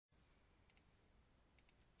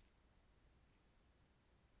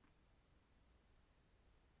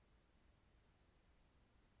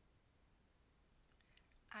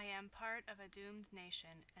I am part of a doomed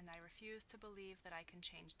nation, and I refuse to believe that I can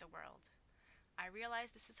change the world. I realize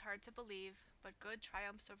this is hard to believe, but good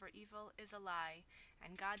triumphs over evil is a lie,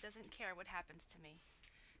 and God doesn't care what happens to me.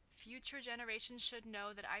 Future generations should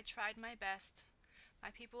know that I tried my best. My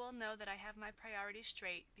people will know that I have my priorities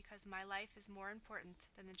straight because my life is more important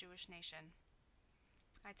than the Jewish nation.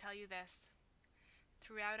 I tell you this.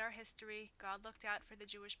 Throughout our history, God looked out for the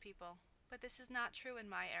Jewish people, but this is not true in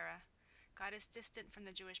my era. God is distant from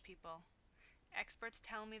the Jewish people. Experts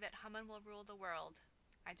tell me that Haman will rule the world.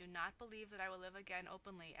 I do not believe that I will live again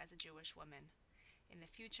openly as a Jewish woman. In the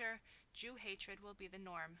future, Jew hatred will be the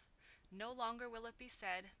norm. No longer will it be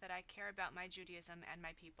said that I care about my Judaism and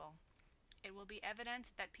my people. It will be evident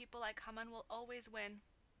that people like Haman will always win.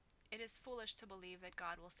 It is foolish to believe that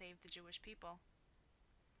God will save the Jewish people.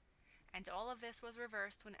 And all of this was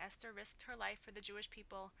reversed when Esther risked her life for the Jewish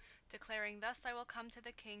people, declaring, "Thus I will come to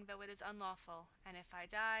the king, though it is unlawful, and if I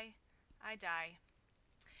die, I die."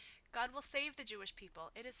 God will save the Jewish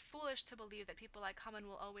people. It is foolish to believe that people like Haman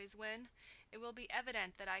will always win. It will be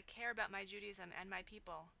evident that I care about my Judaism and my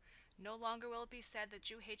people. No longer will it be said that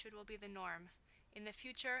Jew hatred will be the norm. In the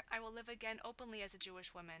future, I will live again openly as a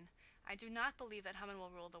Jewish woman. I do not believe that Haman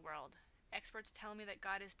will rule the world. Experts tell me that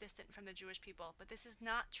God is distant from the Jewish people, but this is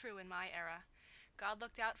not true in my era. God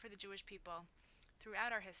looked out for the Jewish people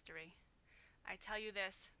throughout our history. I tell you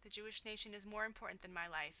this, the Jewish nation is more important than my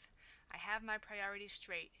life. I have my priorities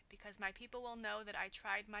straight, because my people will know that I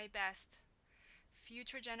tried my best.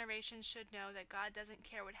 Future generations should know that God doesn't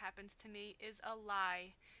care what happens to me is a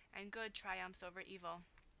lie, and good triumphs over evil.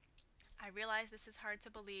 I realize this is hard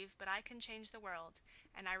to believe, but I can change the world,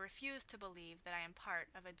 and I refuse to believe that I am part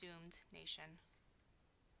of a doomed nation.